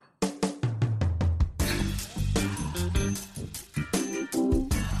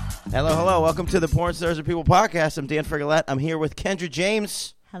Hello, hello. Welcome to the Porn Stars and People podcast. I'm Dan Frigolette. I'm here with Kendra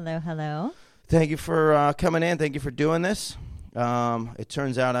James. Hello, hello. Thank you for coming in. Thank you for doing this. It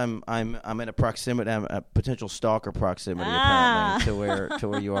turns out I'm in a proximity, I'm a potential stalker proximity apparently to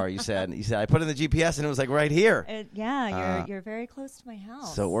where you are. You said I put in the GPS and it was like right here. You're very close to my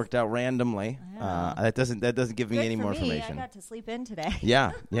house. So it worked out randomly. That doesn't give me Good any for more me. information. I got to sleep in today.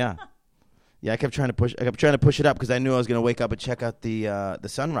 Yeah. Yeah, I kept trying to push it up because I knew I was going to wake up and check out the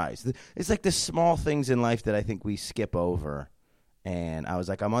sunrise. It's like the small things in life that I think we skip over. And I was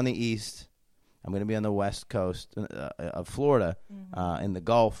like, I'm on the east. I'm going to be on the west coast of Florida, in the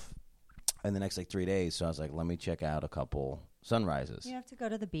Gulf, in the next 3 days. So I was like, let me check out a couple sunrises. You have to go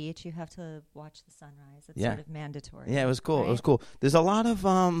to the beach. You have to watch the sunrise. It's sort of mandatory. Yeah, it was cool. Right? It was cool. There's a lot of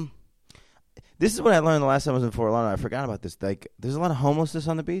this is what I learned the last time I was in Fort Lauderdale. I forgot about this. Like, there's a lot of homelessness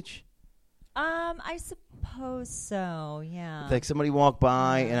on the beach. I suppose so. Yeah. Like somebody walked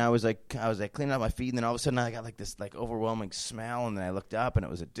by and I was like cleaning up my feet, and then all of a sudden I got like this overwhelming smell, and then I looked up and it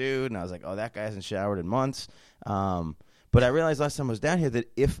was a dude, and I was like, oh, that guy hasn't showered in months. But I realized last time I was down here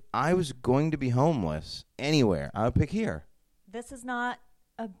that if I was going to be homeless anywhere, I would pick here. This is not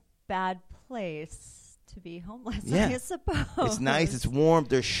a bad place to be homeless. Yeah. I suppose It's nice. It's warm.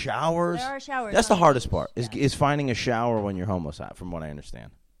 There's showers. There are showers. That's the hardest part. Yeah. Is finding a shower when you're homeless. From what I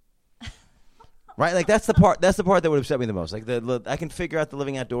understand. Right, like that's the part that would upset me the most. Like I can figure out the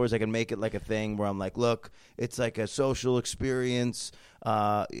living outdoors. I can make it like a thing where I'm like, look, it's like a social experience.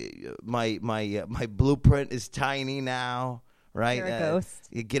 My blueprint is tiny now. Right, You're a ghost.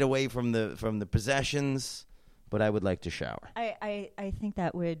 You get away from the possessions, but I would like to shower. I think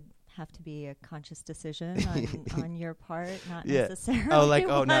that would have to be a conscious decision on your part, not Yeah. necessarily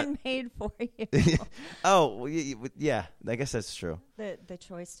one not made for you. Yeah, I guess that's true. The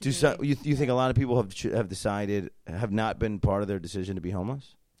choice to You think a lot of people have not been part of their decision to be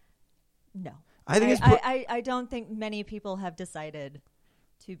homeless? No. I think I don't think many people have decided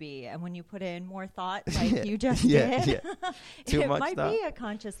to be, and when you put in more thought like you just did, Too it much might thought. be a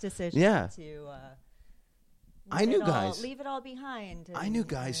conscious decision to leave it all behind. I knew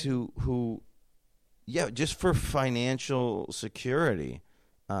guys who just for financial security,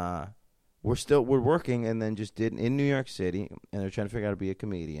 were working and then just did in New York City, and they're trying to figure out how to be a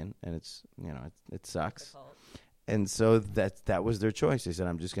comedian, and it's it sucks. Difficult. And so that was their choice. They said,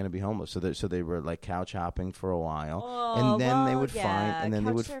 I'm just going to be homeless. So they were like couch hopping for a while, and then they would find, and then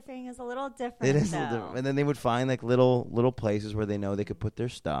couch surfing is a little different. It is a little different. And then they would find like little places where they know they could put their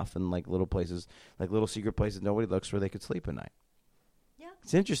stuff, and like little places, like little secret places nobody looks, where they could sleep at night. Yeah,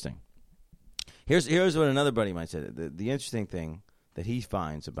 it's interesting. Here's what another buddy might say. The interesting thing that he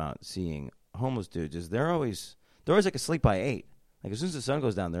finds about seeing homeless dudes is they're always like asleep by 8. Like as soon as the sun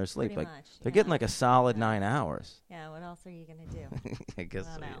goes down, they're asleep. Pretty like much, they're getting like a solid 9 hours. Yeah, what else are you gonna do? I guess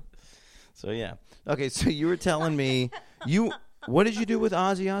I so. don't know. So yeah. Okay, so you were telling me what did you do with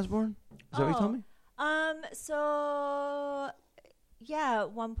Ozzy Osbourne? Is that what you told me? So yeah,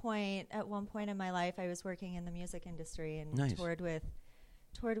 at one point in my life, I was working in the music industry and toured with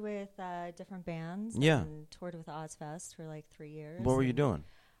different bands. Yeah. And toured with Ozfest for like 3 years. What were you doing?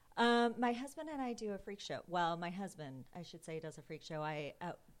 My husband and I do a freak show. Well, my husband, I should say, does a freak show. I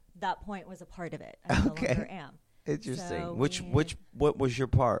at that point was a part of it. I no longer am. Interesting. So what was your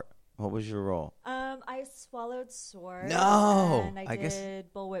part? What was your role? I swallowed swords. No, and I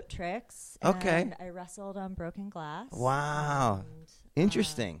did bullwhip tricks. Okay. And I wrestled on broken glass. Wow.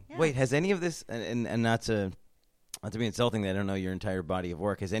 Interesting. Yeah. Wait, has any of this and not to be insulting, that I don't know your entire body of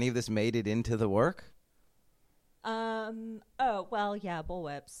work. Has any of this made it into the work? Oh, well, yeah,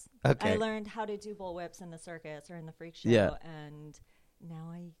 bullwhips. Okay. I learned how to do bullwhips in the circus or in the freak show, and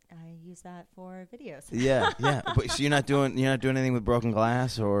now I use that for videos. Yeah. But so you're not doing anything with broken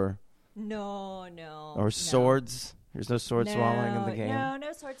glass or No. or swords? There's no sword swallowing in the game?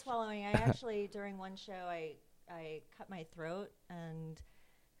 No sword swallowing. I actually, during one show, I cut my throat and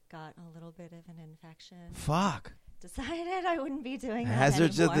got a little bit of an infection. Fuck. Decided I wouldn't be doing that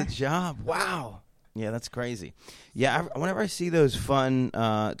Hazards anymore. of the job. Wow. Yeah, that's crazy. Yeah, whenever I see those fun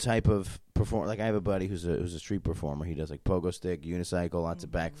type of perform, like I have a buddy who's a street performer. He does like pogo stick, unicycle, lots of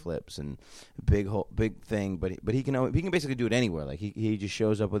backflips, and big thing. But he can basically do it anywhere. Like he just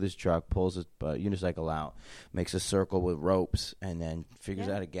shows up with his truck, pulls his unicycle out, makes a circle with ropes, and then figures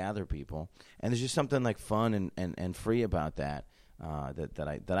out how to gather people. And there's just something like fun and free about that.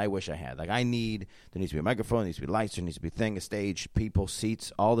 That I wish I had. Like there needs to be a microphone, there needs to be lights, there needs to be a stage, people,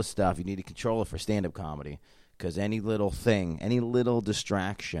 seats, all the stuff. You need to control it for stand-up comedy, because any little thing, any little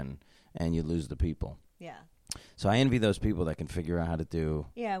distraction, and you lose the people. Yeah. So I envy those people that can figure out how to do.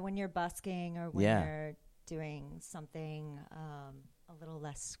 Yeah, when you're busking or when you're doing something a little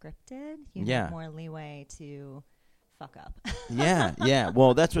less scripted. You have more leeway to fuck up. yeah.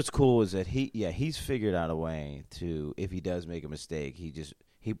 Well, that's what's cool is that he's figured out a way to, if he does make a mistake,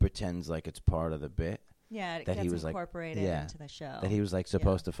 he pretends like it's part of the bit. Yeah, it gets incorporated into the show. That he was like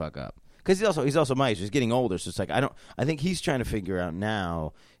supposed to fuck up. Because he's also my age. He's getting older, so it's like I think he's trying to figure out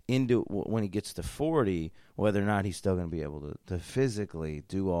now when he gets to 40 whether or not he's still going to be able to physically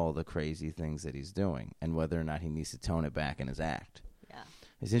do all the crazy things that he's doing, and whether or not he needs to tone it back in his act. Yeah,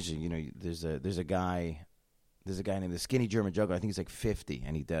 it's interesting. You know, there's a guy named the Skinny German Juggler. I think he's like 50,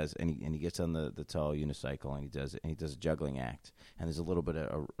 and he gets on the tall unicycle and he does a juggling act, and there's a little bit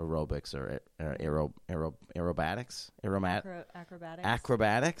of aerobics or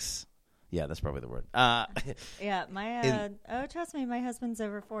acrobatics. Yeah, that's probably the word. Yeah, trust me, my husband's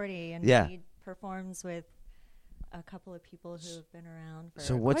over 40, and he performs with a couple of people who have been around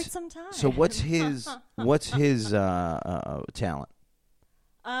for quite some time. So what's his talent?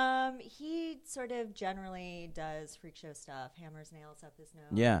 He sort of generally does freak show stuff. Hammers nails up his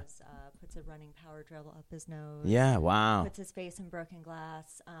nose. Puts a running power drill up his nose. Yeah, wow. Puts his face in broken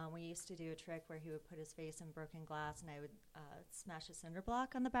glass. We used to do a trick where he would put his face in broken glass, and I would smash a cinder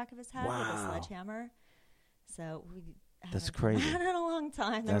block on the back of his head with a sledgehammer. So that's crazy. Had it in a long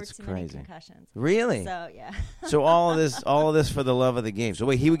time. There were too many concussions. Really? So yeah. So all of this for the love of the game. So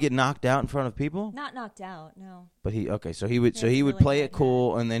wait, he would get knocked out in front of people? Not knocked out, no. But he would play it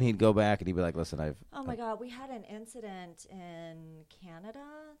cool, and then he'd go back and he'd be like, "Listen, Oh my God, we had an incident in Canada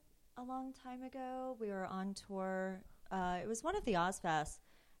a long time ago. We were on tour. It was one of the Ozfests,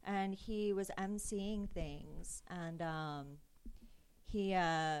 and he was emceeing things, and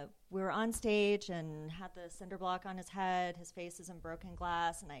we were on stage and had the cinder block on his head. His face is in broken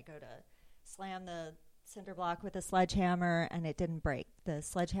glass, and I go to slam the cinder block with a sledgehammer, and it didn't break. The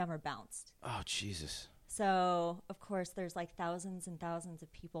sledgehammer bounced. Oh, Jesus. So, of course, there's like thousands and thousands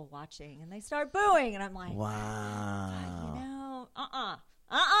of people watching, and they start booing, and I'm like, wow.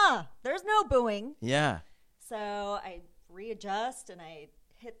 There's no booing. Yeah. So I readjust, and I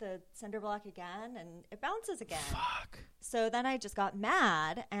hit the cinder block again, and it bounces again. Fuck. So then I just got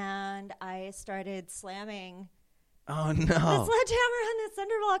mad, and I started slamming the sledgehammer on the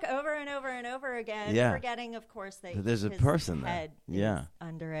cinder block over and over and over again, forgetting, of course, that there's his a person head there. is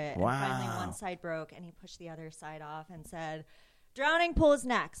under it. Wow. And finally one side broke, and he pushed the other side off and said, "Drowning pool is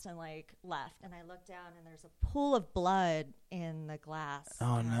next," and left. And I looked down, and there's a pool of blood in the glass.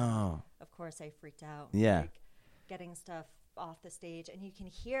 Oh, and no. Of course, I freaked out. Yeah. Getting stuff off the stage, and you can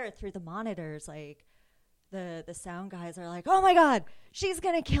hear through the monitors, the sound guys are like, "Oh my God, she's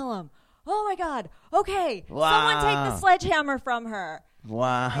gonna kill him. Oh my God, okay, someone take the sledgehammer from her."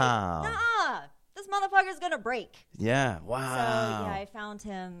 Wow. Nuh-uh, this motherfucker's gonna break. Yeah, wow. So I found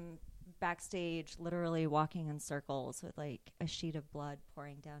him backstage literally walking in circles with a sheet of blood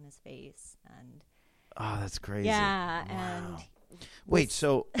pouring down his face, and that's crazy. Yeah. Wow. And wait,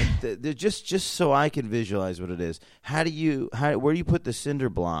 so just so I can visualize what it is, where do you put the cinder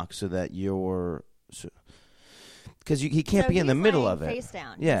block so that you're, because he can't be in the middle of it. Face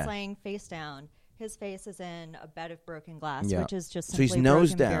down. Yeah. He's laying face down. His face is in a bed of broken glass, which is just simply so he's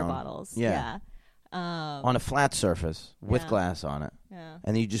nose down. Beer bottles. Yeah. On a flat surface with glass on it. Yeah.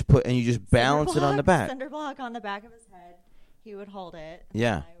 And you just balance it on the back. Cinder block on the back of his head. He would hold it.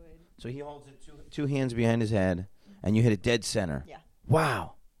 Yeah. So he holds it two hands behind his head, and you hit it dead center. Yeah.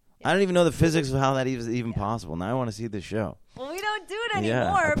 Wow. Yeah. I don't even know the physics of how that is even possible. Now I want to see this show. Well, we don't do it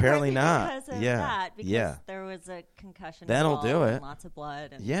anymore. Yeah, apparently not. Because of that. Because there was a concussion. That'll do it. And lots of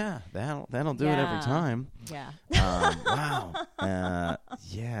blood. And that'll do it every time. Yeah. Wow.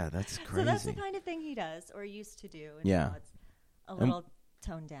 Yeah, that's crazy. So that's the kind of thing he does or used to do. And now it's a little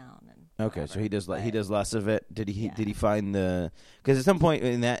toned down. And okay, so he does less of it. Did he find because at some point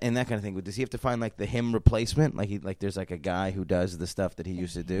in that kind of thing, does he have to find the hymn replacement? There's a guy who does the stuff that he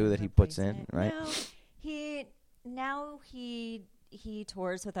used to do that he puts in, right? No, he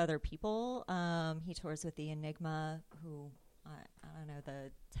tours with other people. He tours with the Enigma, who I don't know,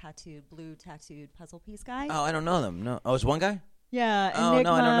 the blue tattooed puzzle piece guy. Oh, I don't know them. No, it's one guy. Yeah. Oh Enigma,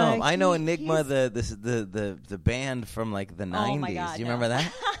 no, I don't know. I know Enigma, the band from the 90s. Oh my God, you remember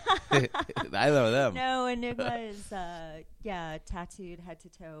that? I know them. No, Enigma is tattooed head to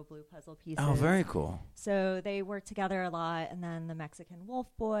toe blue puzzle pieces. Oh, very cool. So they work together a lot, and then the Mexican Wolf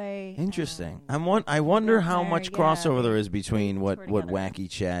Boy. Interesting. I wonder how much crossover there is between what Wacky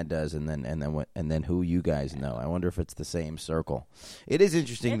Chad does and then who you guys know. I wonder if it's the same circle. It is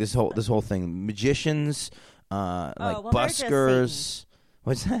interesting, this whole thing. Magicians, buskers.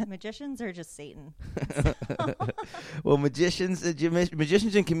 What's that? Magicians are just Satan. Well, magicians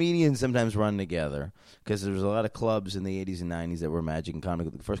and comedians sometimes run together because there was a lot of clubs in the 80s and 90s that were magic and comedy.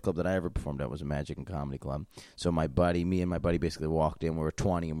 The first club that I ever performed at was a magic and comedy club. So me and my buddy basically walked in. We were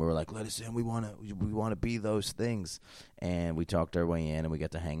 20 and we were like, let us in. We want to be those things. And we talked our way in and we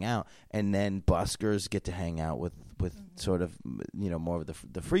got to hang out. And then buskers get to hang out with sort of, more of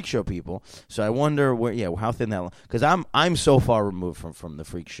the freak show people. So I wonder how thin that, because I'm so far removed from the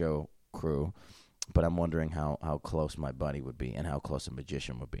freak show crew, but I'm wondering how close my buddy would be and how close a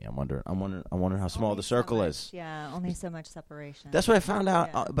magician would be. I'm wondering how small the circle is. Yeah, only so much separation. That's what I found out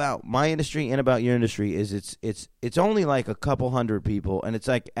about my industry and about your industry is it's only like a couple hundred people, and it's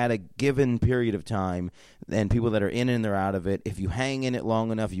like at a given period of time, and people that are in and they're out of it. If you hang in it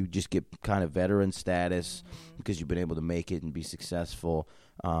long enough, you just get kind of veteran status because you've been able to make it and be successful.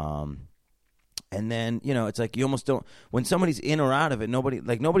 And then, it's like you almost don't, when somebody's in or out of it,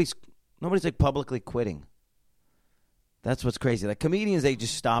 nobody's like publicly quitting. That's what's crazy. Like comedians, they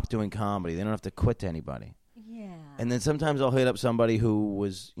just stop doing comedy. They don't have to quit to anybody. Yeah. And then sometimes I'll hit up somebody who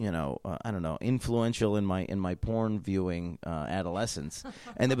was, I don't know, influential in my porn viewing adolescence,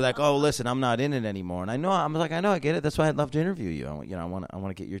 and they'll be like, "Oh, listen, I'm not in it anymore." And I know, I get it. That's why I'd love to interview you. I want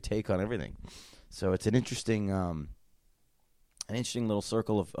to get your take on everything. So it's an interesting little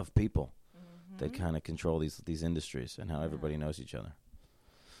circle of people that kind of control these industries and how everybody knows each other.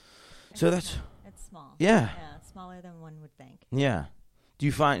 So it's small. Yeah. Yeah, smaller than one would think. Yeah. Do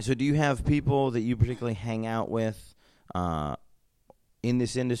you have people that you particularly hang out with in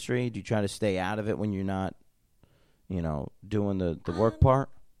this industry? Do you try to stay out of it when you're not, doing the work part?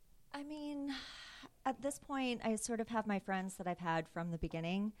 I mean, at this point, I sort of have my friends that I've had from the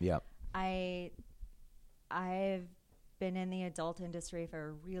beginning. Yep. I've been in the adult industry for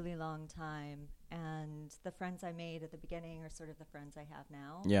a really long time, and the friends I made at the beginning are sort of the friends I have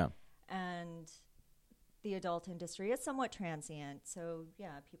now. Yeah. And the adult industry is somewhat transient, so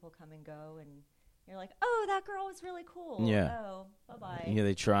people come and go, and you're like, oh, that girl was really cool. Yeah. Oh, bye-bye. Yeah,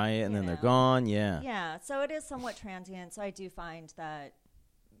 they try it, and then they're gone. Yeah. Yeah, so it is somewhat transient, so I do find that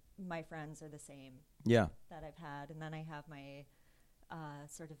my friends are the same that I've had, and then I have my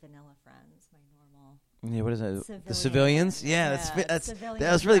sort of vanilla friends, my normal. Yeah, what is that? The civilians? Yeah, that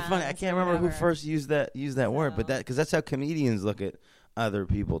was really funny. I can't remember who first used that word, but because that's how comedians look at other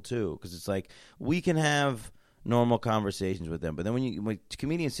people too. Because it's like we can have normal conversations with them, but then when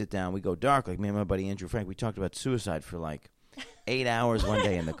comedians sit down, we go dark. Like me and my buddy Andrew Frank, we talked about suicide for like 8 hours one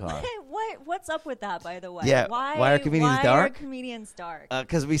day in the car. What's up with that, by the way? Yeah, why are comedians dark? Why are comedians dark?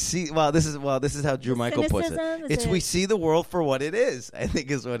 Because we see. This is how Drew Michael puts it. We see the world for what it is. I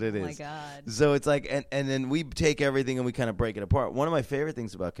think is what it is. Oh my God! So it's like, and then we take everything and we kind of break it apart. One of my favorite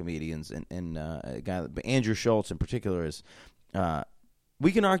things about comedians and a guy, Andrew Schultz in particular, is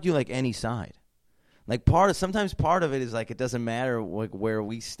we can argue like any side. Like sometimes part of it is like it doesn't matter like where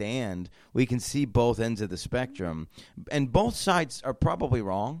we stand. We can see both ends of the spectrum, and both sides are probably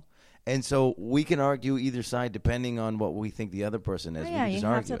wrong. And so we can argue either side depending on what we think the other person is. Oh, yeah, you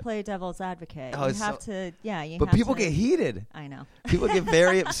have to play devil's advocate. Oh, you have to. But people get heated. I know. People get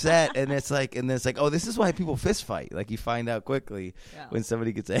very upset, and it's like, oh, this is why people fist fight. Like you find out quickly when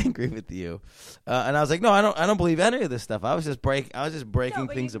somebody gets angry with you. And I was like, no, I don't believe any of this stuff. I was just breaking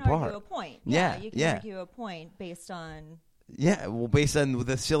things apart. Argue a point. You can argue a point based on. Yeah, well, based on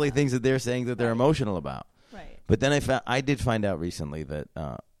the silly things that they're saying that they're emotional about. Right. But then I did find out recently that.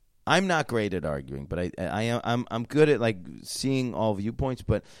 I'm not great at arguing, but I'm good at like seeing all viewpoints.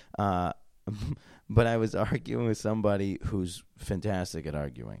 But I was arguing with somebody who's fantastic at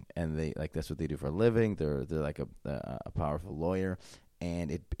arguing, and that's what they do for a living. They're like a powerful lawyer,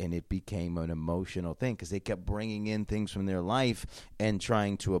 and it became an emotional thing because they kept bringing in things from their life and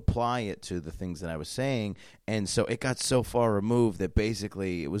trying to apply it to the things that I was saying, and so it got so far removed that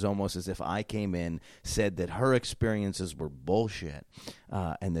basically it was almost as if I came in, said that her experiences were bullshit,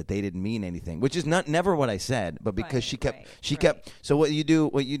 and that they didn't mean anything, which is never what I said, but because she kept. So what you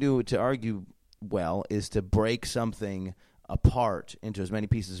do to argue well is to break something apart into as many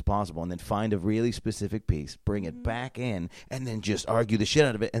pieces as possible, and then find a really specific piece, bring it back in, and then just argue the shit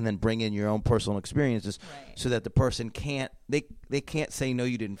out of it, and then bring in your own personal experiences, so that the person can't can't say no,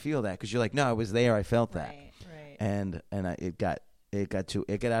 you didn't feel that, because you're like, no, I was there, I felt that, and it got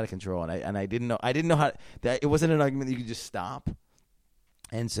out of control, and I didn't know how that it wasn't an argument that you could just stop,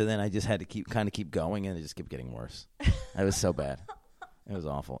 and so then I just had to keep going, and it just kept getting worse. It was so bad. It was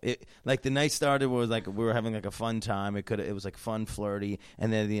awful. The night started was like we were having like a fun time. It was like fun, flirty,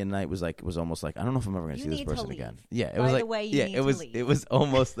 and then the night was like almost like I don't know if I'm ever going to see this person again. Yeah, it was like it was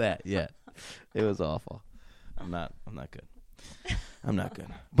almost that. Yeah, it was awful. I'm not good. I'm not good.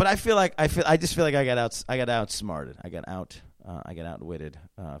 But I just feel like I got outsmarted. I got outwitted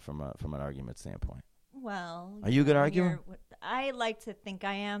from an argument standpoint. Well, are you a good arguer? I like to think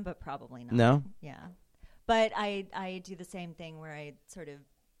I am, but probably not. No? Yeah. But I do the same thing where I sort of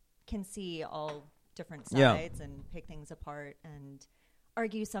can see all different sides and pick things apart and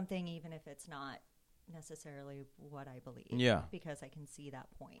argue something even if it's not necessarily what I believe. Yeah. Because I can see that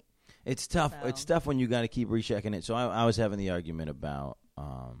point. It's tough. So. It's tough when you got to keep rechecking it. So I was having the argument about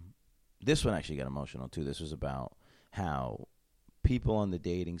this one actually got emotional too. This was about how people on the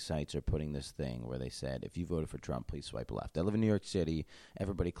dating sites are putting this thing where they said, if you voted for Trump, please swipe left. I live in New York City.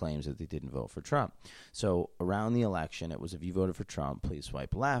 Everybody claims that they didn't vote for Trump. So around the election, it was, if you voted for Trump, please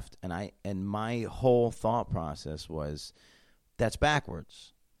swipe left. And my whole thought process was, that's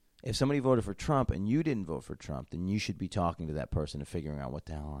backwards. If somebody voted for Trump and you didn't vote for Trump, then you should be talking to that person and figuring out what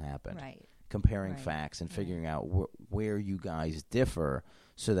the hell happened. Right. Comparing facts and figuring out where you guys differ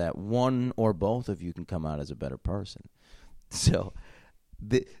so that one or both of you can come out as a better person. So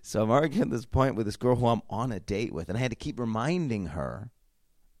I'm arguing this point with this girl who I'm on a date with, and I had to keep reminding her,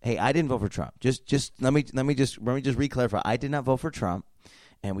 "Hey, I didn't vote for Trump. Just let me just re-clarify. I did not vote for Trump."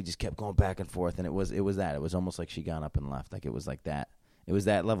 And we just kept going back and forth, and it was that. It was almost like she got up and left. Like it was like that. It was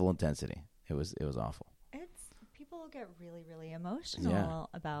that level of intensity. It was awful. People get really, really emotional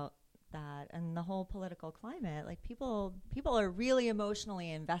about that, and the whole political climate. Like people are really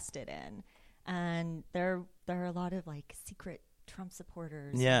emotionally invested in. And there are a lot of like secret Trump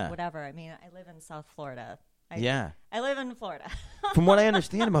supporters, whatever. I mean, I live in South Florida. I live in Florida. From what I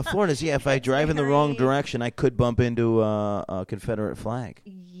understand about Florida is, if I drive in the wrong direction, I could bump into a Confederate flag.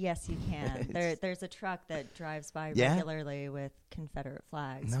 Yes, you can. There's a truck that drives by regularly with Confederate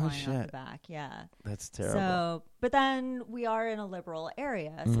flags flying off the back. Yeah. That's terrible. So, but then we are in a liberal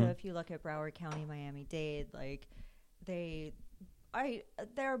area. Mm-hmm. So if you look at Broward County, Miami-Dade, like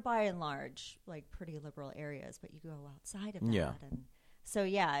they're by and large like pretty liberal areas, but you go outside of that, and so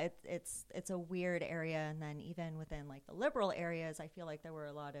it's a weird area. And then even within like the liberal areas, I feel like there were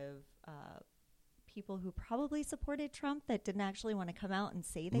a lot of people who probably supported Trump that didn't actually want to come out and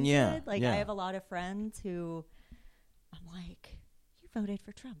say they did. Like I have a lot of friends who I'm like, you voted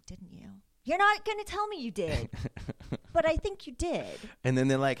for Trump, didn't you? You're not going to tell me you did, but I think you did. And then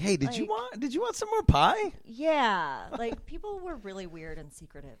they're like, "Hey, did you want some more pie?" Yeah, like people were really weird and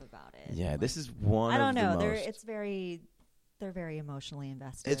secretive about it. Yeah, like, this is one. I don't know. They're very emotionally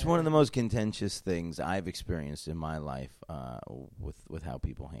invested. It's one of the most contentious things I've experienced in my life with how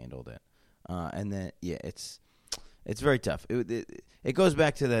people handled it, and then it's very tough. It goes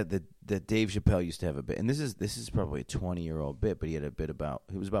back to that Dave Chappelle used to have a bit, and this is probably a 20-year-old bit, but he had a bit about,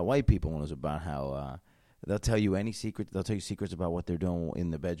 it was about white people, and it was about how they'll tell you any secret, they'll tell you secrets about what they're doing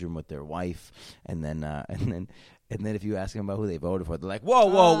in the bedroom with their wife, and then if you ask them about who they voted for, they're like,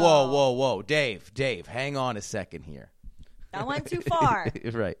 whoa, Dave, hang on a second here. That went too far.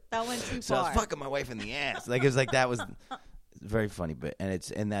 Right. That went too far. So I was fucking my wife in the ass. Like it was like that was very funny bit,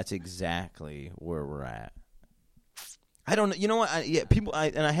 and that's exactly where we're at. I don't know. You know what?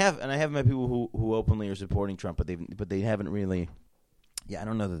 I have met people who openly are supporting Trump, but they haven't really. Yeah, I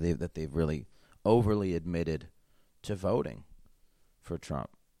don't know that they've really overly admitted to voting for Trump.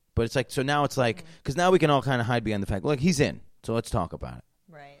 But it's like, so now it's like, because now we can all kind of hide behind the fact, look, he's in, so let's talk about it.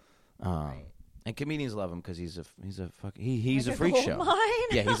 Right. Right. And comedians love him because he's a freak show. Mine?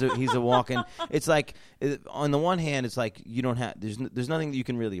 Yeah, he's a walking. It's like, on the one hand, it's like you don't have, there's nothing that you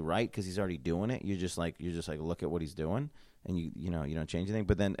can really write because he's already doing it. You're just like look at what he's doing, and you don't change anything.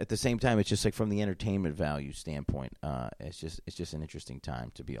 But then at the same time, it's just like from the entertainment value standpoint, it's just an interesting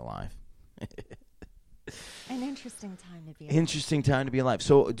time to be alive. An interesting time to be alive. Interesting time to be alive.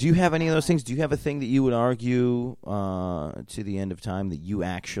 So do you have any of those things? Do you have a thing that you would argue to the end of time that you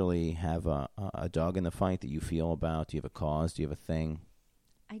actually have a dog in the fight that you feel about? Do you have a cause? Do you have a thing?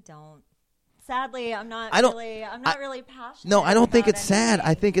 I don't. Sadly, I'm not really passionate. No, I don't think it's sad.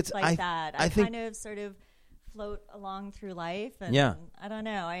 I think it's like that. I kind of sort of float along through life, and I don't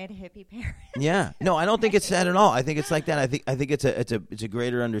know. I had hippie parents. Yeah, no, I don't think it's sad at all. I think it's like that. I think it's a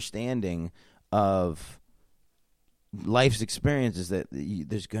greater understanding of life's experiences that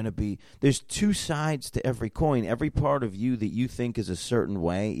there's two sides to every coin. Every part of you that you think is a certain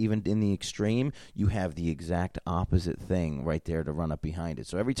way, even in the extreme, you have the exact opposite thing right there to run up behind it.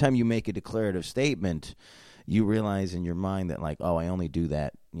 So every time you make a declarative statement, you realize in your mind that like, oh, I only do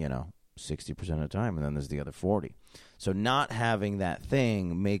that, 60% of the time, and then there's the other 40. So not having that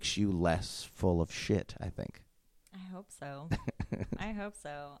thing makes you less full of shit, I think. I hope so.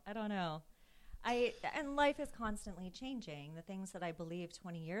 I don't know. And life is constantly changing. The things that I believed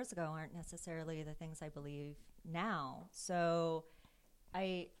 20 years ago aren't necessarily the things I believe now. So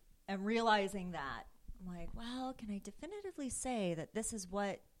I am realizing that. I'm like, well, can I definitively say that this is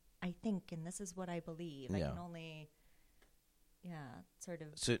what I think and this is what I believe? Yeah. I can only, sort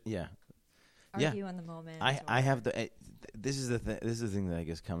of Yeah. argue in the moment. I have the this is the thing that I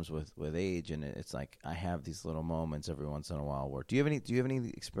guess comes with age, and it's like I have these little moments every once in a while where do you have any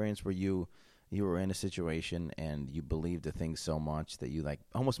experience where you were in a situation and you believed a thing so much that you like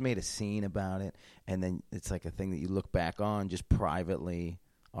almost made a scene about it, and then it's like a thing that you look back on just privately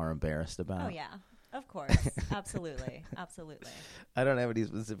are embarrassed about? Oh yeah, of course. Absolutely. I don't have any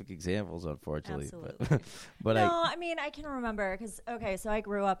specific examples, unfortunately. Absolutely. But no, I mean, I can remember because, so I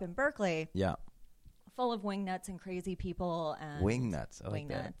grew up in Berkeley. Yeah. Full of wingnuts and crazy people. And Wingnuts. I like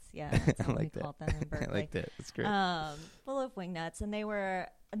that. Wingnuts, yeah. That's what we called them in Berkeley. I like that. That's great. Full of wingnuts. And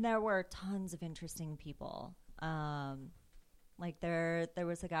there were tons of interesting people. Like there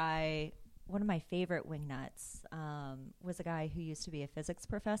was a guy, one of my favorite wingnuts was a guy who used to be a physics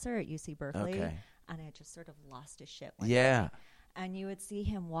professor at UC Berkeley. Okay. And I just sort of lost his shit. Yeah. And you would see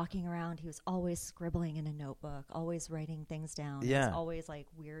him walking around. He was always scribbling in a notebook, always writing things down. Yeah. It was always like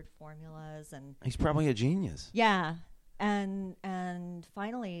weird formulas. And He's probably a genius. yeah. And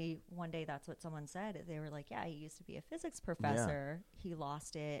finally, one day, that's what someone said. They were like, yeah, he used to be a physics professor. Yeah. He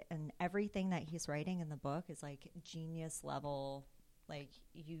lost it. And everything that he's writing in the book is like genius level. Like,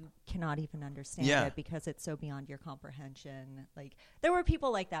 you cannot even understand it because it's so beyond your comprehension. Like, there were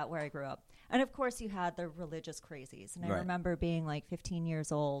people like that where I grew up. And, of course, you had the religious crazies. And I remember being, like, 15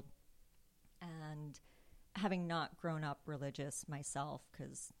 years old and having not grown up religious myself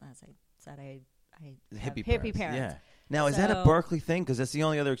because, as I said, I have hippie parents. Yeah. Now, is that a Berkeley thing? Because that's the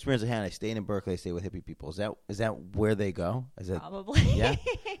only other experience I had. I stayed in Berkeley. I stayed with hippie people. Is that where they go? Is that probably? Yeah.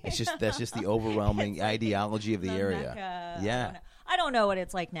 That's just the overwhelming like ideology of the area. Mecca. Yeah. I don't know what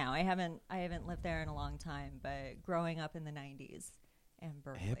it's like now. I haven't lived there in a long time. But growing up in the '90s in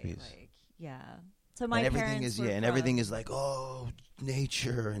Berkeley, hippies. like, yeah. So my and everything parents is everything is like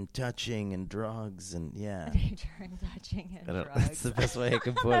nature and touching and drugs and nature and touching and drugs. That's the best way I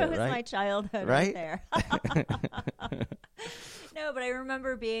can put that it, was right? my childhood right there. No, but I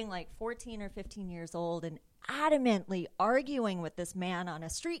remember being like 14 or 15 years old and adamantly arguing with this man on a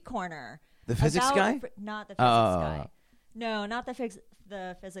street corner. The physics guy? Not the physics guy. No, not the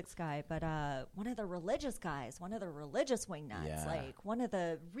physics guy, but one of the religious guys, one of the religious wingnuts, like one of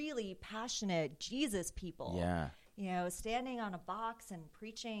the really passionate Jesus people. Yeah. You know, standing on a box and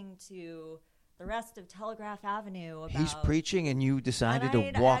preaching to the rest of Telegraph Avenue about... He's preaching and you decided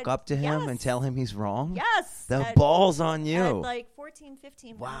to walk up to him and tell him he's wrong? Yes. The ball's on you. At like 14,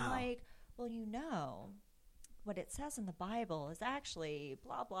 15. Wow. I'm like, well, you know, what it says in the Bible is actually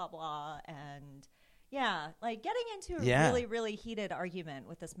blah, blah, blah. And yeah, like getting into a really, really heated argument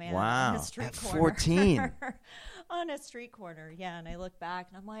with this man on a street corner. 14. On a street corner, yeah. And I look back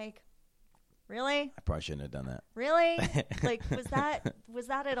and I'm like, really? I probably shouldn't have done that. Really? Like, was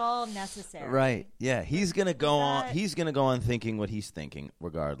that at all necessary? Right. Yeah. He's gonna go on. He's gonna go on thinking what he's thinking,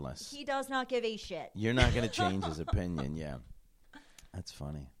 regardless. He does not give a shit. You're not gonna change his opinion. Yeah. That's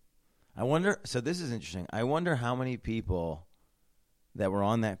funny. I wonder. So this is interesting. I wonder how many people that were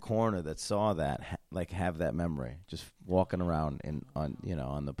on that corner that saw that have that memory, just walking around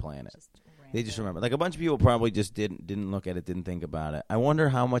on the planet. They just remember. Like a bunch of people probably just didn't look at it, didn't think about it. I wonder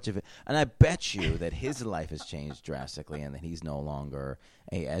how much of it. And I bet you that his life has changed drastically, and that he's no longer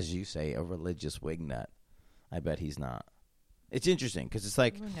as you say, a religious wignut. I bet he's not. It's interesting because it's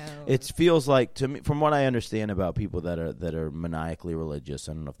like it feels like to me, from what I understand about people that are maniacally religious.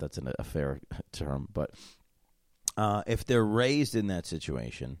 I don't know if that's a fair term, but if they're raised in that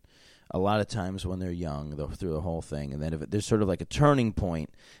situation. A lot of times when they're young, they'll through the whole thing, and then if there's sort of like a turning point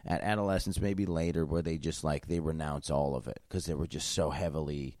at adolescence, maybe later, where they just they renounce all of it because they were just so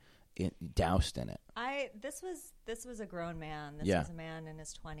heavily doused in it. This was a grown man. This was a man in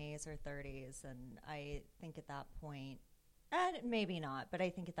his 20s or 30s, and I think at that point, and maybe not, but I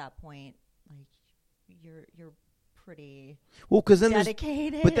think at that point, like you're pretty because then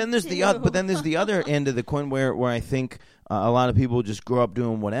dedicated. But then there's the other end of the coin where I think a lot of people just grow up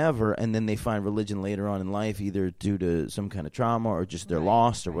doing whatever, and then they find religion later on in life, either due to some kind of trauma or just they're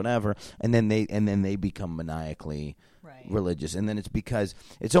lost or whatever, and then they become maniacally religious, and then it's because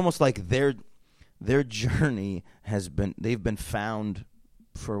it's almost like their journey they've been found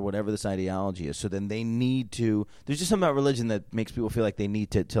for whatever this ideology is. So then they need to. There's just something about religion that makes people feel like they need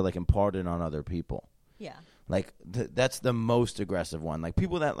to impart it on other people. Yeah. Like that's the most aggressive one. Like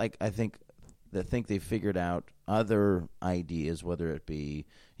people that I think they figured out other ideas, whether it be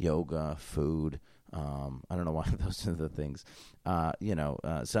yoga, food. I don't know why those are the things.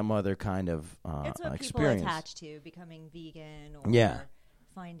 Some other kind of it's what experience. people attach to becoming vegan or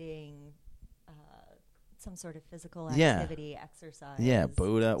finding some sort of physical Yeah. activity, exercise. Yeah,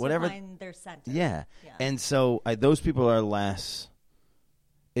 Buddha, to whatever. find their center. Yeah. Yeah. And so those people are less.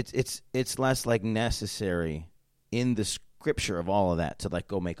 It's less like necessary in the scripture of all of that to like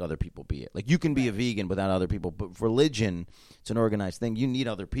go make other people be it. Like you can be a vegan without other people, but religion, it's an organized thing. You need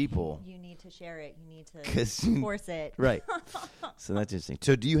other people. You need to share it. You need to force it. Right. So that's interesting.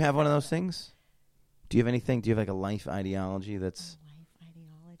 So do you have one of those things? Do you have anything? Do you have like a life ideology that's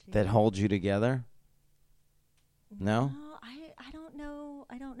that holds you together? No? I don't know.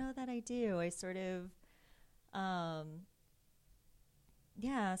 I don't know that I do. I sort of,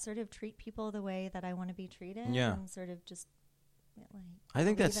 sort of treat people the way that I want to be treated. Yeah. And sort of just like. I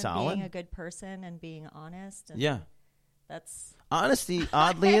think that's believe in solid. Being a good person and being honest. And Yeah. That's honesty.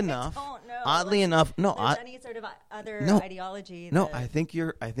 Oddly enough. don't know. Oddly enough, no. There's any sort of other ideology. No, that I think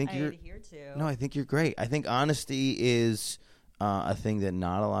you're. I adhere to. No, I think you're great. I think honesty is a thing that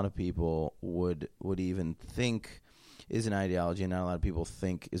not a lot of people would even think is an ideology, and not a lot of people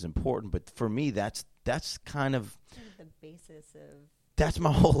think is important. But for me, that's kind of the basis of. That's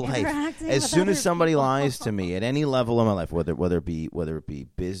my whole life. As soon as somebody lies to me at any level of my life, whether it be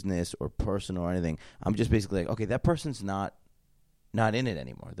business or personal or anything, I'm just basically like, okay, that person's not in it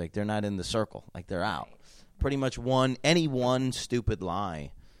anymore. Like they're not in the circle. Like they're out. Right. Pretty much any one stupid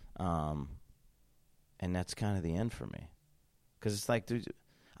lie, and that's kind of the end for me. Because it's like,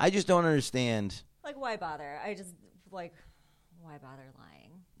 I just don't understand. Like, why bother? Why bother lying?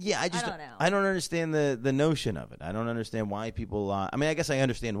 Yeah, I don't know. I don't understand the notion of it. I don't understand why people lie. I mean, I guess I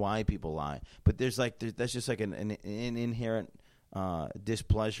understand why people lie, but that's just like an inherent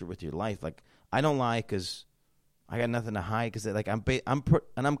displeasure with your life. Like, I don't lie because I got nothing to hide. Because like I'm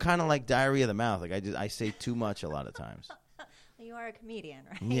kind of like diarrhea of the mouth. Like I say too much a lot of times. You are a comedian,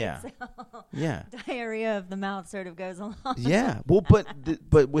 right? Yeah. So yeah. Diarrhea of the mouth sort of goes along. Yeah. Well, but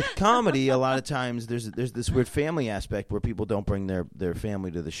with comedy, a lot of times there's this weird family aspect where people don't bring their family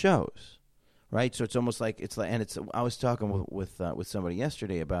to the shows, right? So it's almost like I was talking with somebody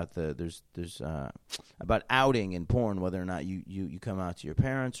yesterday about there's about outing in porn, whether or not you come out to your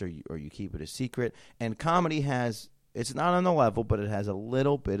parents or you keep it a secret. And comedy has. It's not on the level, but it has a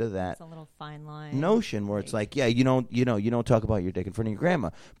little bit of that. It's a little fine line notion where it's like, yeah, you don't talk about your dick in front of your grandma,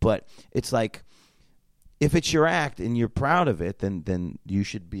 but it's like, if it's your act and you're proud of it, then you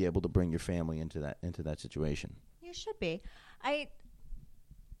should be able to bring your family into that situation. You should be. I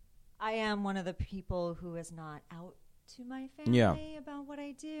am one of the people who is not out to my family about what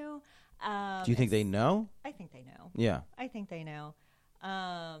I do. Do you think they know? I think they know. Yeah, I think they know.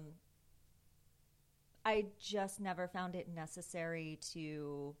 I just never found it necessary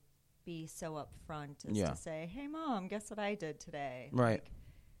to be so upfront as to say, "Hey, Mom, guess what I did today?" Right.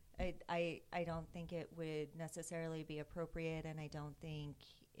 Like, I don't think it would necessarily be appropriate, and I don't think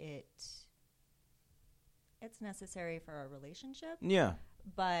it's necessary for our relationship. Yeah.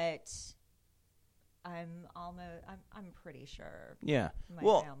 But I'm pretty sure. Yeah. My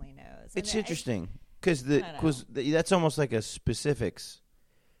family knows. It's interesting because that's almost like a specifics.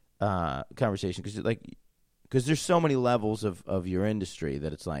 Conversation because there's so many levels of your industry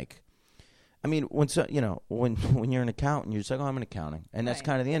that it's like, I mean, when you're an accountant, you're just like, oh, I'm in accounting, and that's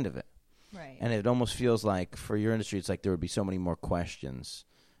kind of the end of it, right? And it almost feels like for your industry, it's like there would be so many more questions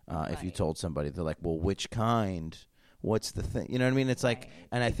if you told somebody. They're like, well, which kind? What's the thing? You know what I mean? It's like,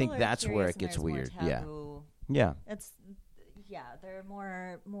 and I think that's where it gets weird. Yeah, it's there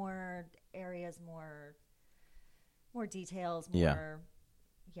are more areas, more details, more.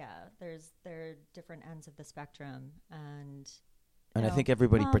 Yeah, there are different ends of the spectrum, and I think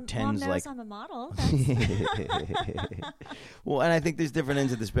everybody pretends Mom knows like I'm a model. Well, and I think there's different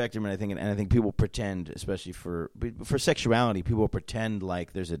ends of the spectrum, and I think people pretend, especially for sexuality, people pretend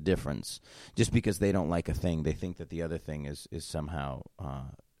like there's a difference just because they don't like a thing. They think that the other thing is somehow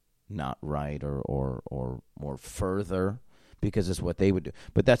not right or more further. Because it's what they would do,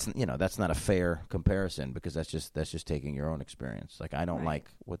 but that's not a fair comparison because that's just taking your own experience. Like I don't like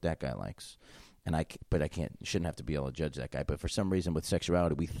what that guy likes, but I shouldn't have to be able to judge that guy. But for some reason, with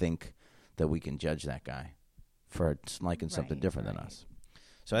sexuality, we think that we can judge that guy for liking something different than us.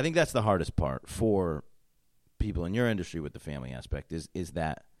 So I think that's the hardest part for people in your industry with the family aspect is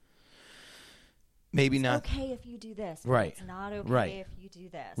that. Maybe it's not. Okay if you do this. Right. It's not okay if you do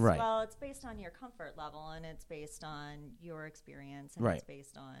this. Right. Well, it's based on your comfort level, and it's based on your experience, and it's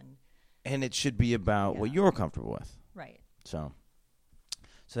based on. And it should be about what you're comfortable with. Right. So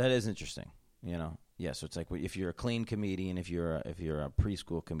that is interesting. Yeah, so it's like if you're a clean comedian, if you're a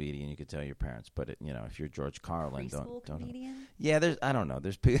preschool comedian, you could tell your parents. But if you're George Carlin, preschool don't. Comedian? Yeah, I don't know.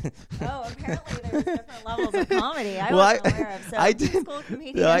 There's oh, apparently there's different levels of comedy. I wasn't aware of. So preschool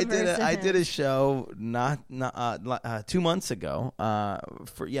comedian. I did a show not 2 months ago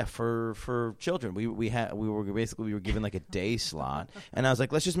for children. We were given like a day slot, and I was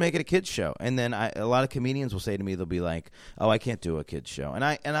like, let's just make it a kids show. And then a lot of comedians will say to me, they'll be like, oh, I can't do a kids show, and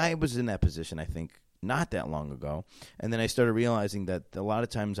I was in that position, I think, not that long ago, and then I started realizing that a lot of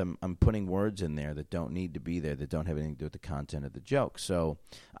times I'm putting words in there that don't need to be there, that don't have anything to do with the content of the joke. So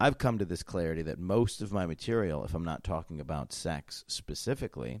I've come to this clarity that most of my material, if I'm not talking about sex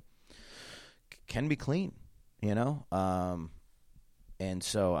specifically, can be clean, and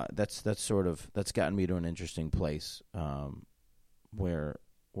so that's gotten me to an interesting place where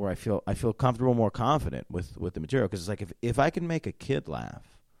I feel comfortable, more confident with the material, because it's like if I can make a kid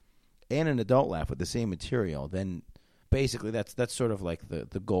laugh and an adult laugh with the same material, then basically that's sort of like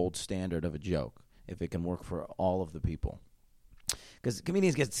the gold standard of a joke, if it can work for all of the people. Because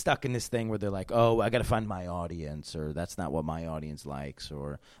comedians get stuck in this thing where they're like, oh, I got to find my audience, or that's not what my audience likes,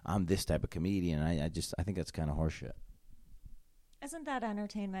 or I'm this type of comedian. I think that's kind of horseshit. Isn't that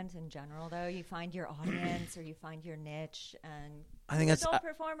entertainment in general, though? You find your audience or you find your niche, and I think that's adult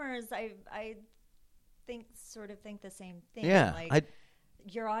performers. I think the same thing. Yeah,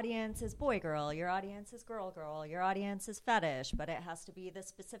 your audience is boy girl, your audience is girl girl, your audience is fetish, but it has to be the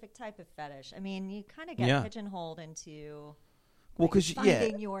specific type of fetish. I mean, you kind of get pigeonholed into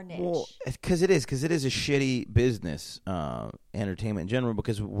finding your niche. Well, because it is a shitty business, entertainment in general,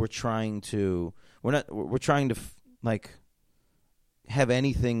 because we're trying to have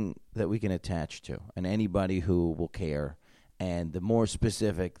anything that we can attach to, and anybody who will care. And the more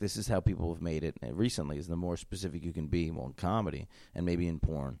specific, this is how people have made it recently, is the more specific you can be, well, in comedy and maybe in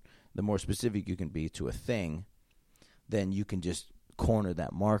porn, the more specific you can be to a thing, then you can just corner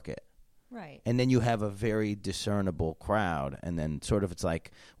that market. Right. And then you have a very discernible crowd. And then sort of it's like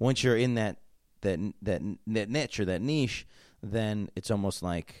once you're in that niche or that niche, then it's almost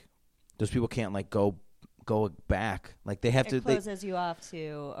like those people can't like go back, like they have to. It closes you off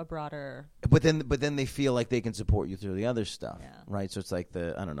to a broader. But then they feel like they can support you through the other stuff, right? So it's like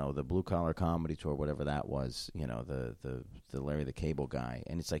the Blue Collar Comedy Tour, whatever that was, the Larry the Cable Guy,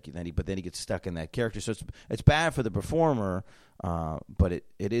 and it's like then he gets stuck in that character. So it's bad for the performer, but it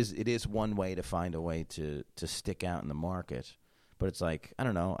is one way to find a way to stick out in the market. But it's like, I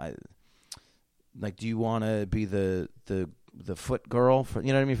don't know, do you want to be the foot girl for, you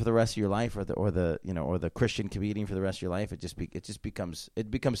know what I mean, for the rest of your life, or the Christian comedian for the rest of your life? It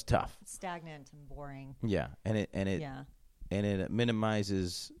becomes tough. It's stagnant and boring. Yeah, and it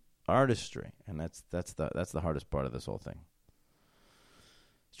minimizes artistry, and that's the hardest part of this whole thing.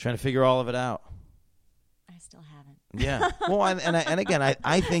 It's trying to figure all of it out. I still haven't. Yeah. Well, and again,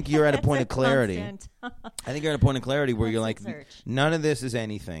 I think you're at a point of clarity. I think you're at a point of clarity where you're like, none of this is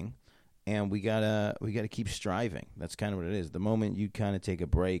anything. And we gotta keep striving. That's kind of what it is. The moment you kind of take a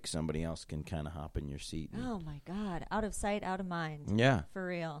break, somebody else can kind of hop in your seat. Oh my God! Out of sight, out of mind. Yeah, for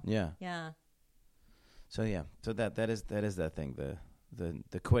real. Yeah. So that is that thing.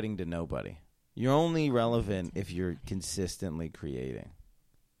 The quitting to nobody. You're only relevant if you're consistently creating.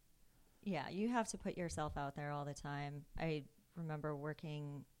 Yeah, you have to put yourself out there all the time. I remember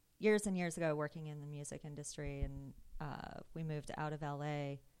working years and years ago, working in the music industry, and we moved out of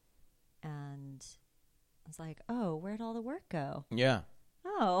LA. And I was like, oh, where'd all the work go? Yeah.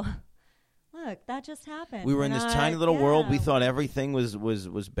 Oh, look, that just happened. We were in this tiny little world. We thought everything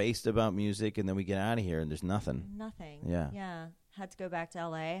was based about music, and then we get out of here, and there's nothing. Nothing. Yeah. Yeah. Had to go back to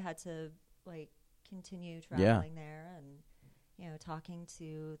LA. Had to, continue traveling there and, talking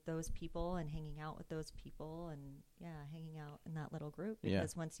to those people and hanging out with those people and, hanging out in that little group.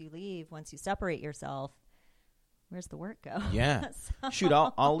 Because once you separate yourself, where's the work go? Yeah. Shoot,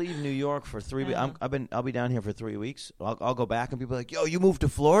 I'll leave New York for 3 weeks. I'll be down here for 3 weeks. I'll go back and people are like, yo, you moved to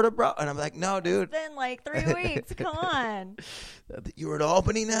Florida, bro? And I'm like, no, dude. It's been like 3 weeks. Come on. You're at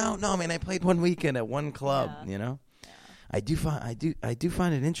Albany now? No, man, I played one weekend at one club, Yeah. I do find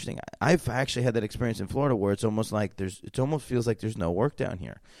it interesting. I've actually had that experience in Florida where it's almost like it almost feels like there's no work down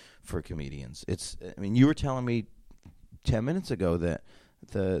here for comedians. You were telling me 10 minutes ago that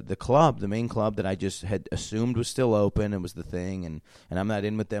the main club that I just had assumed was still open and was the thing, and I'm not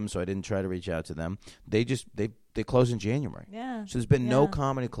in with them, so I didn't try to reach out to them. They close in January. Yeah. So there's been no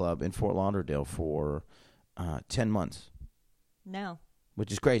comedy club in Fort Lauderdale for 10 months. No.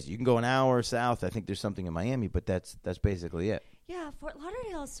 Which is crazy. You can go an hour south. I think there's something in Miami, but that's basically it. Yeah, Fort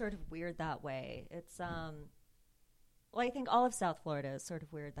Lauderdale is sort of weird that way. It's Well, I think all of South Florida is sort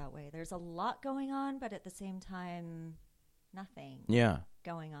of weird that way. There's a lot going on, but at the same time, nothing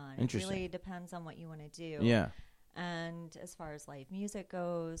going on. Interesting. It really depends on what you want to do. Yeah. And as far as live music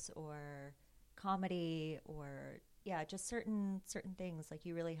goes, or comedy, or just certain things, like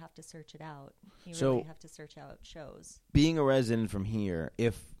you really have to search it out. You really have to search out shows. Being a resident from here,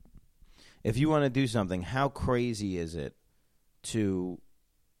 if you want to do something, how crazy is it to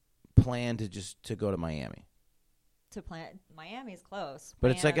plan to go to Miami? Miami's close,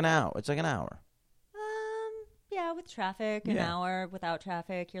 but it's like an hour. It's like an hour. Yeah, with traffic, an hour. Without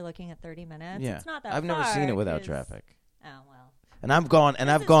traffic, you're looking at 30 minutes. Yeah. It's not that I've far. never seen it without traffic. Oh well. And I've gone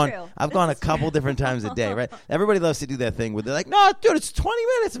a couple different times a day, right? Everybody loves to do that thing where they're like, "No, dude, it's 20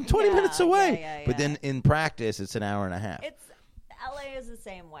 minutes. I'm 20 minutes away." Yeah. But then in practice, it's an hour and a half. LA is the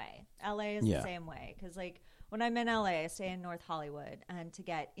same way. The same way, because like when I'm in LA, I stay in North Hollywood, and to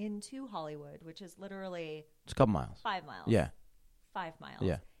get into Hollywood, which is literally it's a couple miles. 5 miles. Yeah. 5 miles.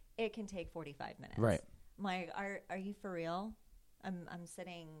 Yeah. It can take 45 minutes. Right. I'm like, are you for real? I'm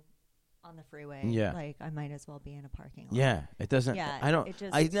sitting on the freeway. Yeah. Like I might as well be in a parking lot. Yeah. It doesn't. Yeah.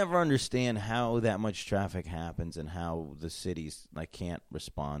 I never understand how that much traffic happens and how the cities like can't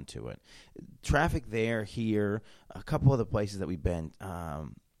respond to it. Traffic there, here, a couple other places that we've been.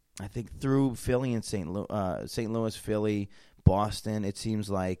 I think through Philly and St. Louis, Philly, Boston, it seems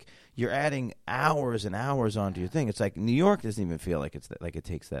like you're adding hours and hours onto your thing. It's like New York doesn't even feel like it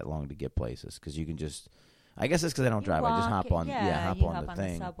takes that long to get places because you can just. I guess it's because I don't drive. I just hop on. Hop on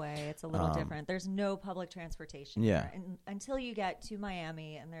the subway. It's a little different. There's no public transportation. Yeah. Here. And until you get to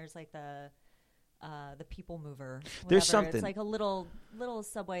Miami, and there's like the People Mover. Whatever. There's something. It's like a little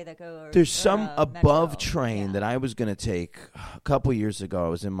subway that goes. There's some above metro. train that I was going to take a couple years ago. I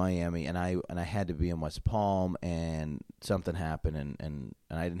was in Miami and I had to be in West Palm, and something happened, and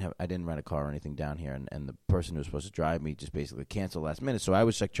I didn't rent a car or anything down here, and the person who was supposed to drive me just basically canceled last minute. So I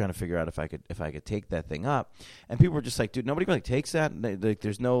was like trying to figure out if I could take that thing up, and people were just like, "Dude, nobody really takes that.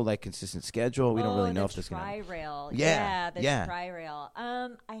 There's no like consistent schedule. We don't really know if this can." Tri-rail. Yeah, the Tri-rail.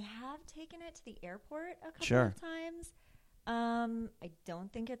 I have taken it to the airport a couple of times. I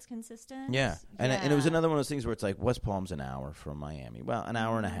don't think it's consistent. Yeah. And it was another one of those things where it's like West Palm's an hour from Miami. Well, an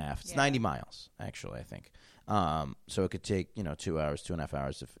hour and a half. It's 90 miles, actually, I think. So it could take 2 hours, 2.5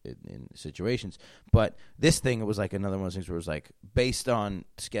 hours in situations. But this thing, it was like another one of those things where it was like based on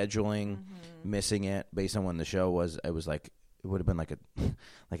scheduling, missing it, based on when the show was. It was like it would have been like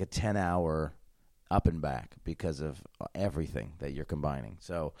a 10-hour up and back because of everything that you're combining.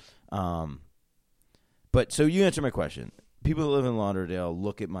 So, but so you answer my question. People who live in Lauderdale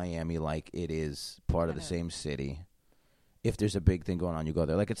look at Miami like it is part of the same city. If there's a big thing going on, you go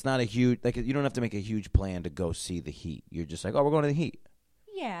there. Like it's not a huge. Like you don't have to make a huge plan to go see the Heat. You're just like, oh, we're going to the Heat.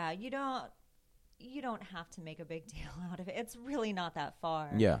 Yeah, you don't have to make a big deal out of it. It's really not that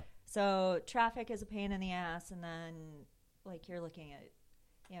far. Yeah. So traffic is a pain in the ass, and then like you're looking at,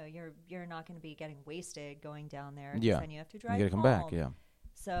 you're not going to be getting wasted going down there. Yeah. Then you have to drive. You got to come back. Yeah.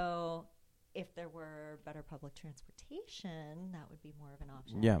 So if there were better public transportation, that would be more of an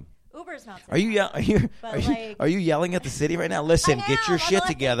option. Yeah. Uber's not. So Are you yelling at the city right now? Listen, get your shit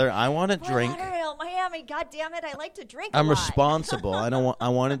together. I want to drink. Miami, God damn it! I like to drink. I'm responsible. I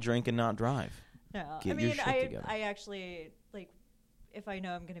want to drink and not drive. No, Get your shit together. I actually like if I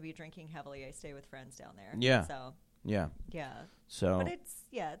know I'm going to be drinking heavily, I stay with friends down there. Yeah. So. Yeah. Yeah. So. But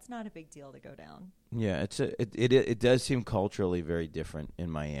it's not a big deal to go down. Yeah, it does seem culturally very different in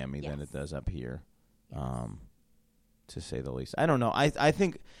Miami than it does up here. Yes. To say the least. I don't know. I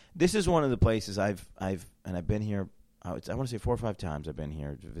think this is one of the places I've been here. I want to say 4 or 5 times I've been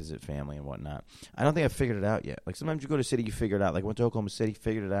here to visit family and whatnot. I don't think I've figured it out yet. Like sometimes you go to a city, you figure it out. Like I went to Oklahoma City,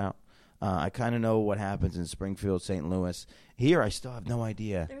 figured it out. I kind of know what happens in Springfield, St. Louis. Here, I still have no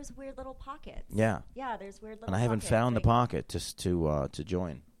idea. There's weird little pockets. Yeah. Yeah, there's weird little. And I haven't found the pocket to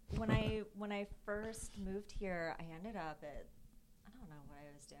join. When I first moved here, I ended up at. I don't know what I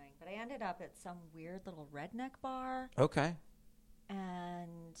was doing, but I ended up at some weird little redneck bar. Okay.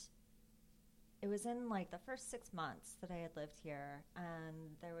 And it was in like the first 6 months that I had lived here, and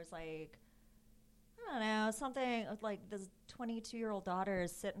there was like, I don't know, something like this 22-year-old daughter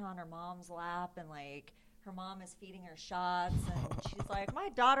is sitting on her mom's lap, and like her mom is feeding her shots, and she's like, my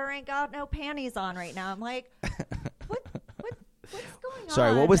daughter ain't got no panties on right now. I'm like, what's going on?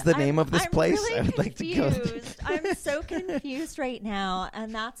 Sorry, what was the name of this place? Really I would like to go. I'm so confused right now,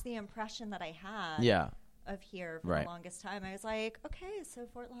 and that's the impression that I had. Yeah. Of here for the longest time. I was like, okay, so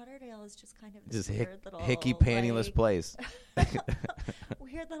Fort Lauderdale is just kind of this weird little hickey pantyless place.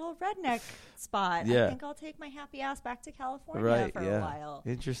 Weird little redneck spot. Yeah. I think I'll take my happy ass back to California for a while.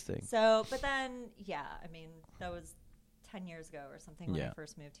 Interesting. So, but then, I mean, that was 10 years ago or something when I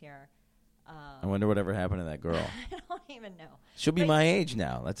first moved here. I wonder whatever happened to that girl. I don't even know. She'll be my age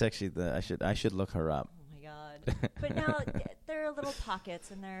now. That's actually I should look her up. Oh my God. But now there are little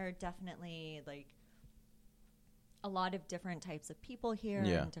pockets, and there are definitely like a lot of different types of people here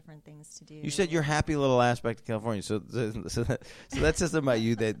and different things to do. You said your happy little aspect of California. So that says about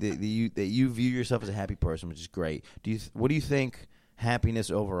you that you view yourself as a happy person, which is great. What do you think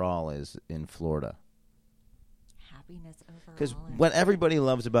happiness overall is in Florida? Happiness overall. Because what everybody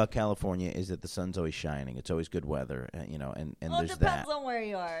loves about California is that the sun's always shining. It's always good weather, and there's that. It depends on where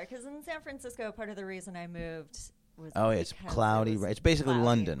you are. Because in San Francisco, part of the reason I moved was it's cloudy. Right, it's basically cloudy,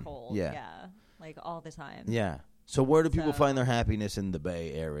 London. Cold, like all the time. Yeah. So where do people find their happiness in the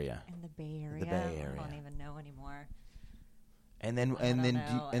Bay Area? In the Bay Area. The Bay Area. I don't even know anymore. And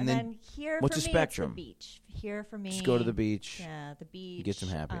then here what's for the me, spectrum? It's the beach. Here for me, just go to the beach. Yeah, the beach. You get some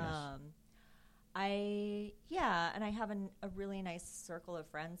happiness. And I have a really nice circle of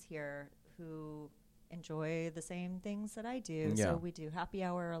friends here who enjoy the same things that I do. Yeah. So we do happy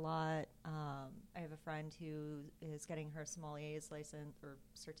hour a lot. I have a friend who is getting her sommelier's license or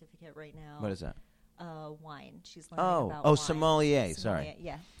certificate right now. What is that? Wine. She's learning about wine. Sommelier. Sorry.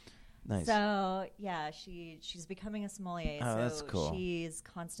 Yeah. Nice. So she's becoming a sommelier. Oh, so that's cool. She's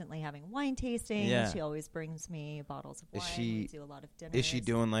constantly having wine tasting. Yeah. She always brings me bottles of wine. We do a lot of dinners. Is she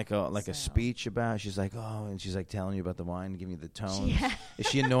doing like a speech about? She's like, and she's like telling you about the wine, giving you the tone. Yeah. Is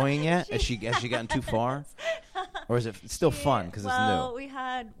she annoying yet? Has she gotten too far? Or is it still fun because it's new? Well, we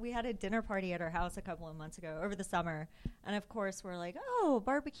had a dinner party at our house a couple of months ago over the summer, and of course we're like,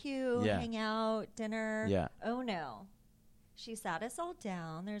 barbecue, hang out, dinner. Yeah. Oh no. She sat us all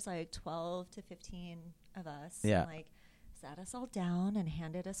down. There's like 12 to 15 of us. Yeah. And sat us all down and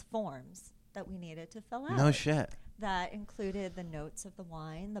handed us forms that we needed to fill out. No shit. That included the notes of the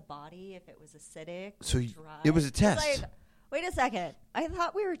wine, the body, if it was acidic, So dry. it was a test. It's like, wait a second. I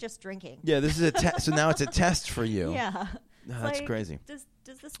thought we were just drinking. Yeah, this is a test. So now it's a test for you. Yeah. No, that's crazy. Does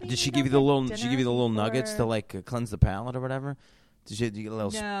this mean Did she you give you don't the get Did she give you the little dinner nuggets to before? cleanse the palate or whatever? Did you get a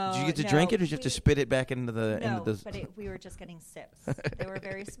little? No, did you get to no, drink it, or did you have to spit it back into the? No, into the but we were just getting sips. They were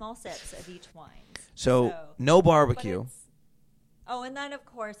very small sips of each wine. So no barbecue. And then of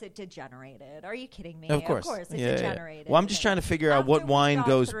course it degenerated. Are you kidding me? Of course it yeah, degenerated. Well, I'm just trying to figure out what After we wine got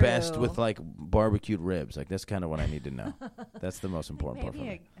goes best through- with like barbecued ribs. Like that's kind of what I need to know. That's the most important part for Maybe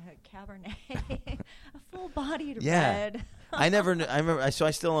me. a Cabernet, a full-bodied Yeah. red. I never knew. I remember. So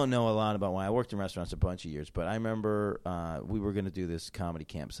I still don't know a lot about wine. I worked in restaurants a bunch of years, but I remember we were going to do this comedy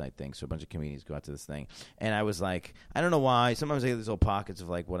campsite thing. So a bunch of comedians go out to this thing, and I was like, I don't know why. Sometimes I get these little pockets of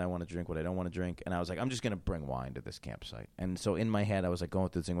like what I want to drink, what I don't want to drink, and I was like, I'm just going to bring wine to this campsite. And so in my head, I was like going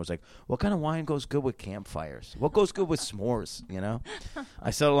through this thing. I was like, what kind of wine goes good with campfires? What goes good with s'mores? You know?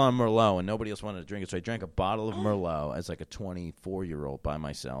 I settled on Merlot, and nobody else wanted to drink it, so I drank a bottle of Merlot as like a 24-year-old by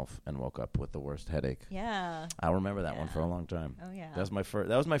myself, and woke up with the worst headache. Yeah. I'll remember that one for a long time. Oh yeah. That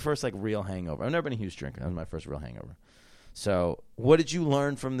was my first like real hangover. I've never been a huge drinker. That was my first real hangover. So, what did you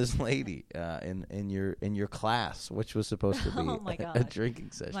learn from this lady in your class, which was supposed to be Oh my a gosh. drinking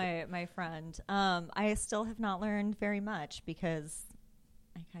session? My friend. I still have not learned very much because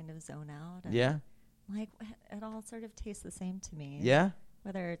I kind of zone out. And Yeah, Like it all sort of tastes the same to me. yeah.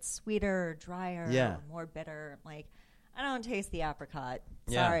 Whether it's sweeter or drier Yeah. or more bitter. Like I don't taste the apricot.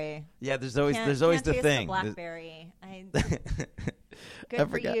 Yeah. Sorry. Yeah, there's always Can't the taste thing. The blackberry. I Good for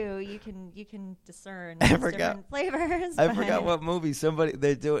forgot. you. You can discern I those forgot. different flavors. I but- forgot what movie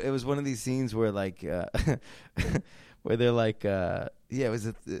they do. It was one of these scenes where like where they're like it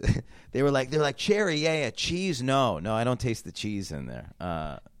was they're like cherry, yeah, cheese, no, I don't taste the cheese in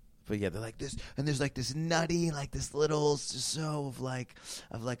there. But yeah, they're like this, and there's like this nutty, like this little so of like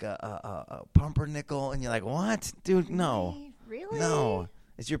a pumpernickel, and you're like, what, dude? No, Really? no.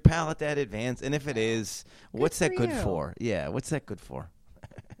 Is your palate that advanced? And if it is, what's that for good you. for? Yeah, what's that good for?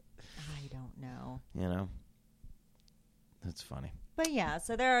 I don't know. You know, that's funny. But yeah,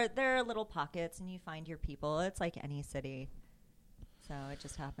 so there are little pockets, and you find your people. It's like any city. So it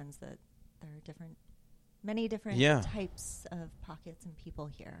just happens that there are many different Yeah. types of pockets and people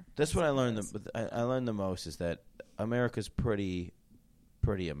here. That's what I learned. suppose. I learned the most is that America's pretty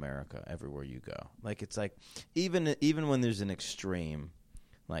America everywhere you go. Like it's like even when there's an extreme,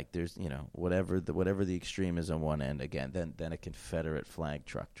 like there's whatever the extreme is on one end. Again, then a Confederate flag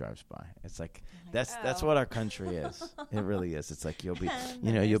truck drives by. It's like that's what our country is. It really is. It's like you'll be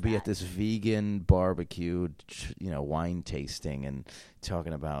you'll be at this vegan barbecue, wine tasting and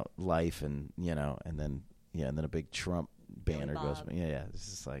talking about life and and then a big Trump banner Billy goes. Bob. Yeah. It's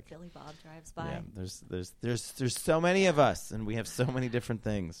just like Billy Bob drives by. yeah. There's so many of us, and we have so many different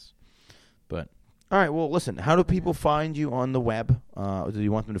things. But All right. Well, listen. How do people find you on the web? Do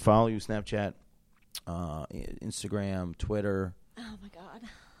you want them to follow you? Snapchat, Instagram, Twitter. Oh my God.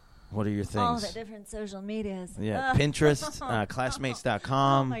 What are your things? All the different social medias. Yeah, Pinterest,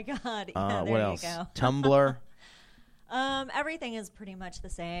 classmates.com. Oh my God. Yeah, what else? You go. Tumblr. Everything is pretty much the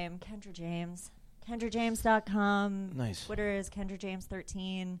same. Kendra James. KendraJames.com. Nice. Twitter is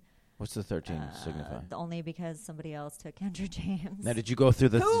KendraJames13. What's the 13 signify? Only because somebody else took Kendra James. Now, did you go through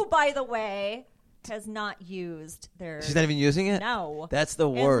the... Who, by the way, has not used their... She's not even using it? No. That's the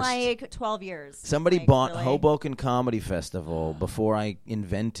worst. In like 12 years. Somebody like, bought really? Hoboken Comedy Festival before I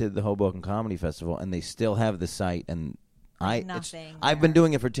invented the Hoboken Comedy Festival, and they still have the site. And Nothing. I've been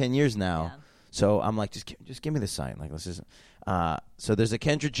doing it for 10 years now. Yeah. So I'm like, just give me the site. Like, let's just... so there's a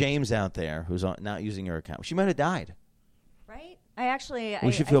Kendra James out there who's not using her account. She might have died. Right? I actually...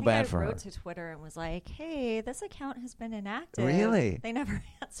 We should feel bad I for her. wrote to Twitter and was like, hey, this account has been inactive. Really? They never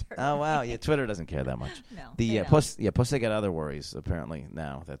answered. Oh, wow. Yeah, Twitter doesn't care that much. No. They don't. Plus they got other worries apparently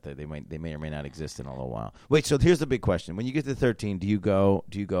now that they may or may not exist in a little while. Wait, so here's the big question: when you get to 13, do you go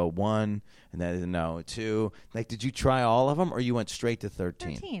 1 and then no 2? Like, did you try all of them or you went straight to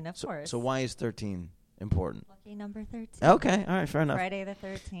 13? 13, of course. So why is 13 important? Lucky number 13. Okay, all right, fair enough. Friday the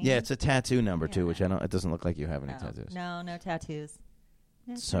 13th. Yeah, it's a tattoo number too, Yeah. which it doesn't look like you have any tattoos. No tattoos.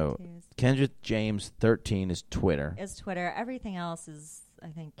 No So tattoos. Kendra James 13 is Twitter. Is Twitter. Everything else is, I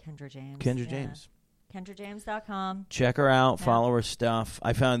think, Kendra James. Kendra James. KendraJames.com. Check her out. Yeah. Follow her stuff.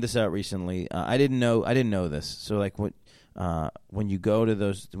 I found this out recently. I didn't know this. So like when you go to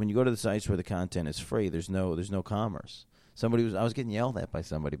the sites where the content is free, there's no commerce. I was getting yelled at by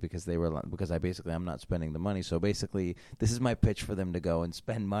somebody because I'm not spending the money. So basically, this is my pitch for them to go and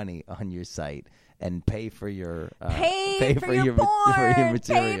spend money on your site and pay for your pay for your porn. for your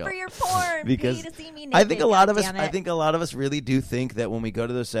material. Pay for your porn. Because pay to see me naked, I think a lot of goddammit. us really do think that when we go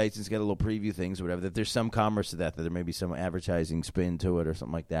to those sites and get a little preview things or whatever, that there's some commerce to that there may be some advertising spin to it or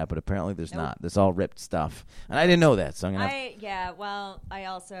something like that. But apparently there's not. It's all ripped stuff, and I didn't know that. So I'm gonna.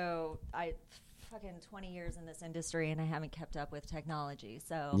 I fucking 20 years in this industry and I haven't kept up with technology.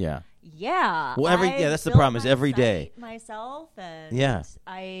 So yeah. Well, that's the problem is every day myself and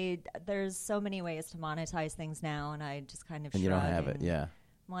there's so many ways to monetize things now and I just kind of and you don't have it. Yeah.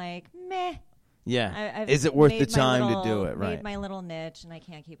 I'm like, meh. Yeah. I've is it worth the time to do it? Right. Made my little niche and I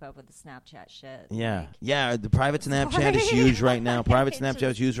can't keep up with the Snapchat shit. Yeah. Yeah. The private Snapchat is huge right now. Private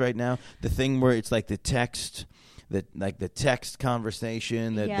Snapchat is huge right now. The thing where it's like the text. The text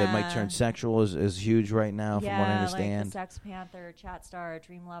conversation that might turn sexual is huge right now, from what I understand. Like the Sex Panther, Chat Star,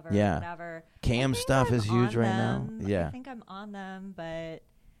 Dream Lover, whatever. Cam stuff is huge right now. Yeah, I think I'm on them, but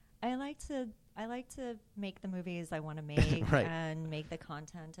I like to make the movies I want to make right. and make the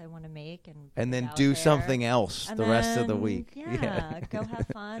content I want to make and then do something else the rest of the week. Yeah, go have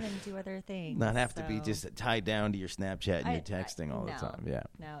fun and do other things. Not have to be just tied down to your Snapchat and your texting all the time. Yeah.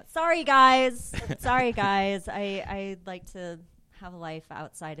 No, sorry guys. I like to have a life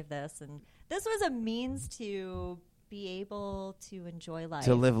outside of this, and this was a means to be able to enjoy life,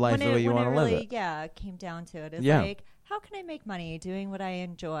 to live life the way you want to live it. Yeah, it came down to it. It's like, how can I make money doing what I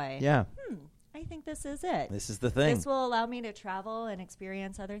enjoy? Yeah. I think this is it. This is the thing. This will allow me to travel and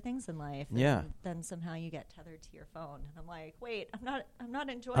experience other things in life. Yeah. And then somehow you get tethered to your phone, and I'm like, wait, I'm not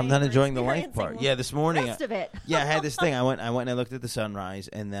enjoying. I'm not enjoying the life part. Yeah, this morning. Rest of it. Yeah, I had this thing. I went and I looked at the sunrise,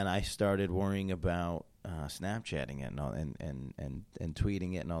 and then I started worrying about Snapchatting it and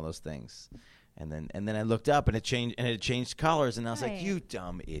tweeting it and all those things. And then I looked up and it changed colors, and I was like, you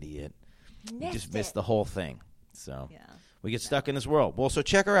dumb idiot. You just missed the whole thing. So yeah. We get stuck in this world. Well, so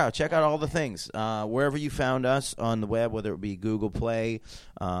check her out. Check out all the things. Wherever you found us on the web, whether it be Google Play,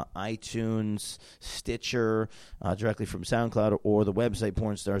 iTunes, Stitcher, directly from SoundCloud, or the website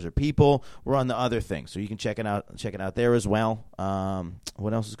Porn Stars Are People, we're on the other things. So you can check it out there as well.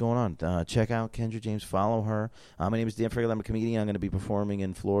 What else is going on? Check out Kendra James. Follow her. My name is Dan Frigel. I'm a comedian. I'm going to be performing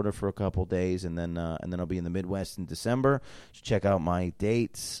in Florida for a couple days, and then I'll be in the Midwest in December. So check out my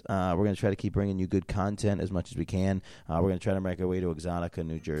dates. We're going to try to keep bringing you good content as much as we can. We're going to try to make our way to Exotica,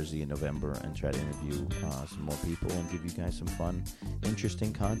 New Jersey in November and try to interview some more people and give you guys some fun,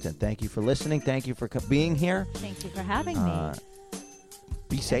 interesting content. Thank you for listening. Thank you for being here. Thank you for having me.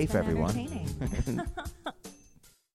 Be safe, everyone.